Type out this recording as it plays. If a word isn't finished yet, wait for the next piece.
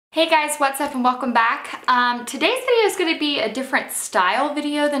Hey guys, what's up and welcome back. Today's video is going to be a different style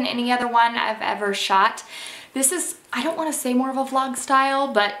video than any other one I've ever shot. This is, I don't want to say more of a vlog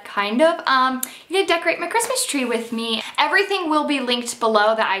style, but kind of. You need to decorate my Christmas tree with me. Everything will be linked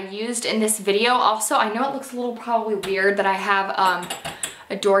below that I used in this video. Also, I know it looks a little probably weird that I have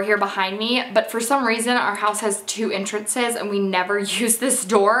a door here behind me, but for some reason our house has two entrances and we never use this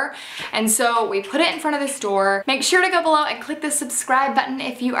door, and so we put it in front of this door. Make sure to go below and click the subscribe button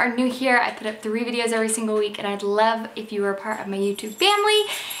if you are new here. I put up 3 videos every single week and I'd love if you were a part of my YouTube family,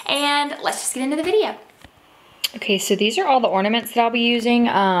 and let's just get into the video. Okay, so these are all the ornaments that I'll be using.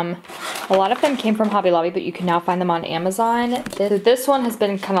 A lot of them came from Hobby Lobby, but you can now find them on Amazon. This one has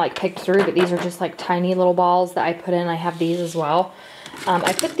been kind of like picked through, but these are just like tiny little balls that I put in. I have these as well.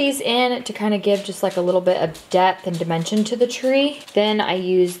 I put these in to kind of give just like a little bit of depth and dimension to the tree. Then I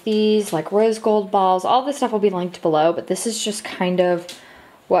use these like rose gold balls. All this stuff will be linked below, but this is just kind of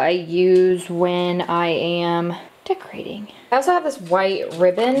what I use when I am decorating. I also have this white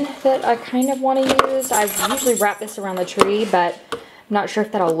ribbon that I kind of want to use. I usually wrap this around the tree, but I'm not sure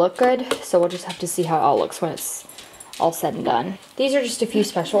if that'll look good, so we'll just have to see how it all looks when it's all said and done. These are just a few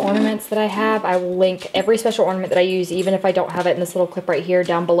special ornaments that I have. I will link every special ornament that I use, even if I don't have it in this little clip right here,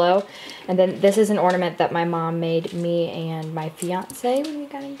 down below. And then this is an ornament that my mom made me and my fiance when we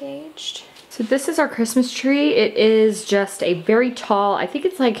got engaged. So this is our Christmas tree. It is just a very tall, I think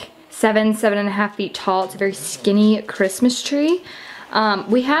it's like 7.5 feet tall. It's a very skinny Christmas tree.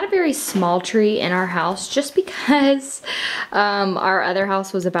 We had a very small tree in our house just because our other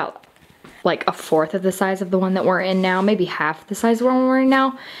house was about like 1/4 of the size of the one that we're in now, maybe half the size of the one we're in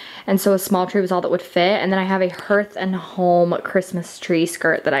now. And so a small tree was all that would fit. And then I have a Hearth and Home Christmas tree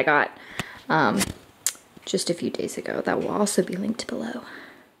skirt that I got just a few days ago. That will also be linked below.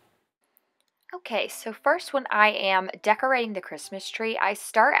 Okay, so first when I am decorating the Christmas tree, I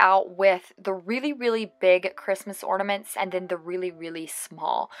start out with the really, really big Christmas ornaments and then the really, really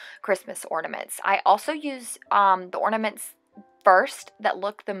small Christmas ornaments. I also use the ornaments first that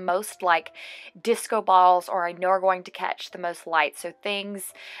look the most like disco balls, or I know are going to catch the most light. So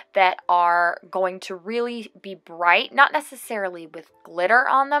things that are going to really be bright, not necessarily with glitter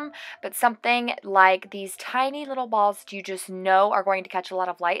on them, but something like these tiny little balls you just know are going to catch a lot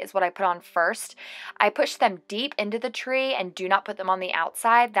of light is what I put on first. I push them deep into the tree and do not put them on the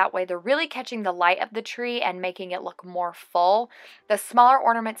outside. That way they're really catching the light of the tree and making it look more full. The smaller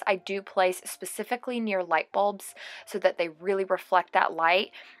ornaments I do place specifically near light bulbs so that they really reflect that light,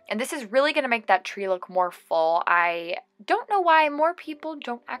 and this is really going to make that tree look more full. I don't know why more people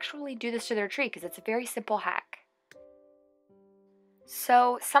don't actually do this to their tree, because it's a very simple hack.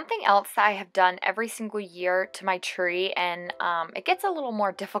 So something else that I have done every single year to my tree, and it gets a little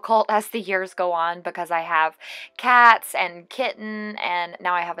more difficult as the years go on because I have cats and kitten, and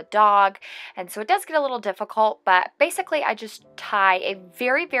now I have a dog, and so it does get a little difficult, but basically I just tie a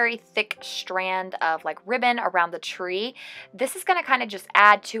very, very thick strand of like ribbon around the tree. This is going to kind of just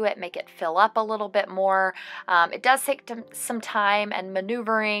add to it, make it fill up a little bit more. It does take some time and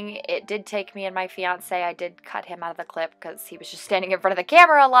maneuvering. It did take me and my fiance. I did cut him out of the clip because he was just standing in front of the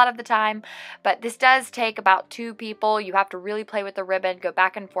camera a lot of the time, but this does take about 2 people. You have to really play with the ribbon, go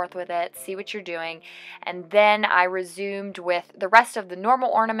back and forth with it, see what you're doing, and then I resumed with the rest of the normal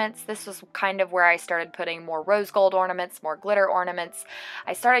ornaments. This was kind of where I started putting more rose gold ornaments, more glitter ornaments.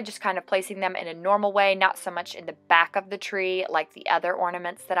 I started just kind of placing them in a normal way, not so much in the back of the tree like the other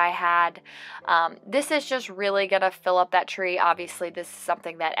ornaments that I had. This is just really gonna fill up that tree. Obviously this is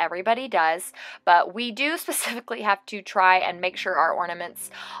something that everybody does, but we do specifically have to try and make sure our ornaments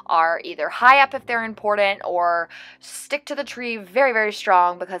are either high up if they're important, or stick to the tree very, very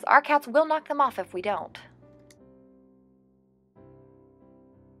strong, because our cats will knock them off if we don't.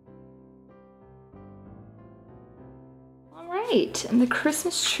 All right, and the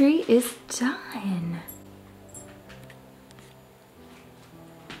Christmas tree is done.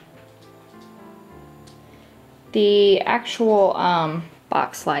 The actual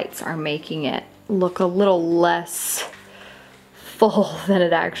box lights are making it look a little less full than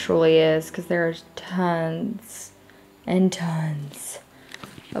it actually is, because there's tons and tons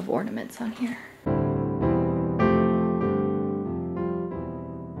of ornaments on here.